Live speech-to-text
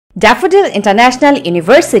Daffodil International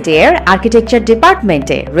University-এর architecture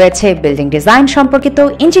ডিপার্টমেন্টে রয়েছে building design সম্পর্কিত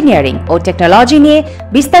ইঞ্জিনিয়ারিং ও টেকনোলজি নিয়ে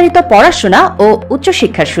বিস্তারিত পড়াশোনা ও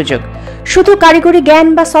উচ্চশিক্ষার সুযোগ। শুধু কারিগরি জ্ঞান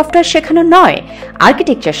বা সফটওয়্যার শেখানো নয়,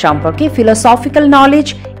 আর্কিটেকচার সম্পর্কে ফিলোসফিক্যাল নলেজ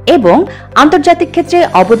এবং আন্তর্জাতিক ক্ষেত্রে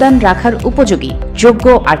অবদান রাখার উপযোগী যোগ্য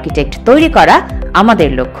আর্কিটেক্ট তৈরি করা আমাদের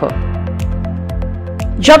লক্ষ্য।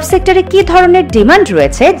 জব সেক্টরে কি ধরনের ডিমান্ড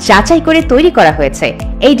রয়েছে যাচাই করে তৈরি করা হয়েছে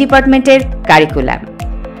এই ডিপার্টমেন্টের curriculum.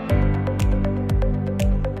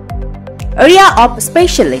 Area of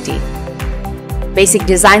speciality: Basic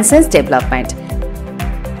Design Sense Development.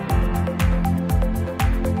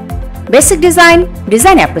 Basic Design,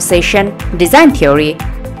 Design Appreciation, Design Theory.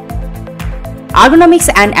 Ergonomics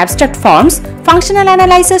and Abstract Forms, Functional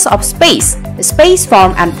Analysis of Space, Space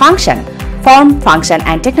Form and Function, Form, Function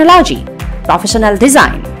and Technology. Professional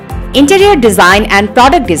Design. Interior Design and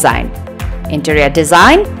Product Design. Interior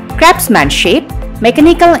Design, Craftsmanship,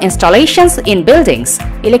 Mechanical installations in buildings,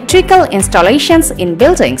 electrical installations in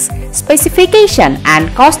buildings, specification and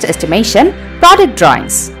cost estimation, product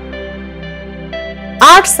drawings.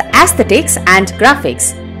 Arts, aesthetics and graphics.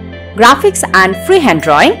 Graphics and freehand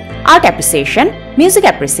drawing, art appreciation, music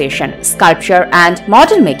appreciation, sculpture and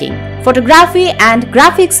model making, photography and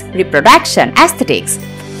graphics reproduction, aesthetics.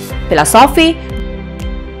 Philosophy,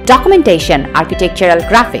 documentation, architectural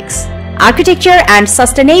graphics. Architecture and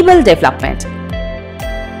sustainable development.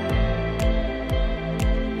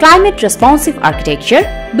 Climate responsive architecture,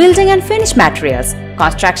 building and finished materials,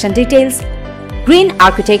 construction details. Green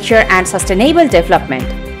architecture and sustainable development,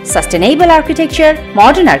 sustainable architecture,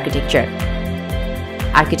 modern architecture.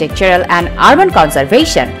 Architectural and urban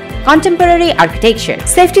conservation, contemporary architecture,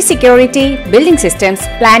 safety security, building systems,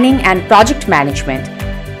 planning and project management.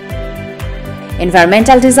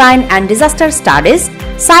 Environmental design and disaster studies,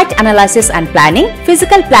 site analysis and planning,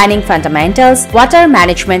 physical planning fundamentals, water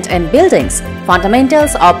management in buildings,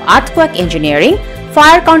 fundamentals of earthquake engineering,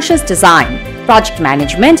 fire conscious design, project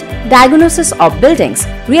management, diagnosis of buildings,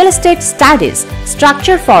 real estate studies,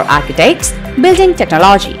 structure for architects, building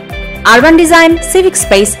technology, urban design, civic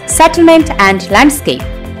space, settlement and landscape,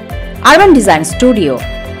 urban design studio,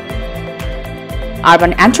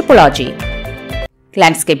 urban anthropology,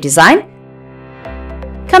 landscape design,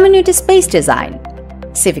 community space design,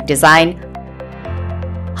 civic design,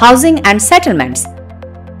 housing and settlements,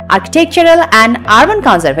 architectural and urban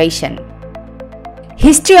conservation,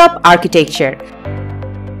 history of architecture,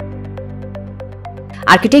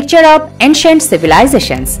 architecture of ancient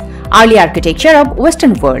civilizations, early architecture of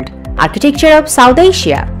Western world, architecture of South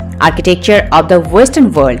Asia, architecture of the Western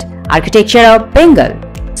world, architecture of Bengal,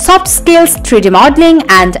 soft skills, 3D modeling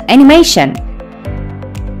and animation,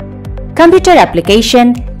 computer application,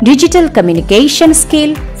 digital communication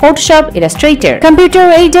skill, Photoshop, Illustrator,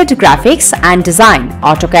 computer-aided graphics and design,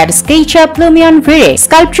 AutoCAD, SketchUp, Lumion, Vire,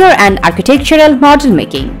 sculpture and architectural model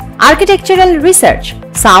making, architectural research,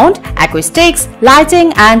 sound, acoustics, lighting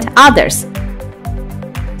and others.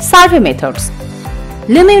 Survey methods: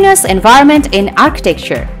 luminous environment in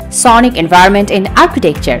architecture, sonic environment in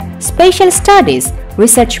architecture, spatial studies,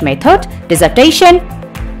 research method, dissertation,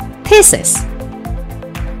 thesis.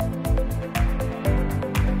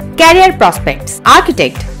 Career prospects: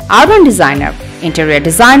 architect, urban designer, interior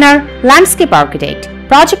designer, landscape architect,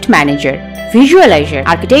 project manager, visualizer,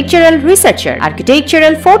 architectural researcher,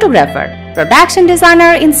 architectural photographer, production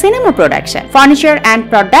designer in cinema production, furniture and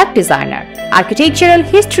product designer, architectural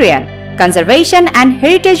historian, conservation and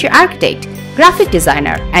heritage architect, graphic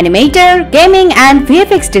designer, animator, gaming and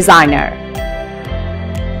VFX designer.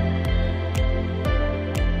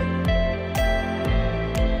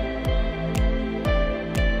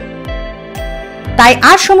 তাই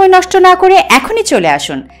আর সময় নষ্ট না করে এখনই চলে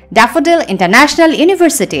আসুন daffodil international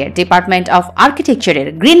ইউনিভার্সিটির department of আর্কিটেকচারের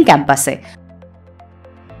গ্রিন ক্যাম্পাসে।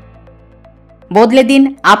 বদলে দিন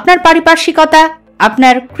আপনার পারিপার্শ্বিকতা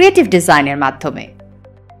আপনার ক্রিয়েটিভ ডিজাইনের মাধ্যমে।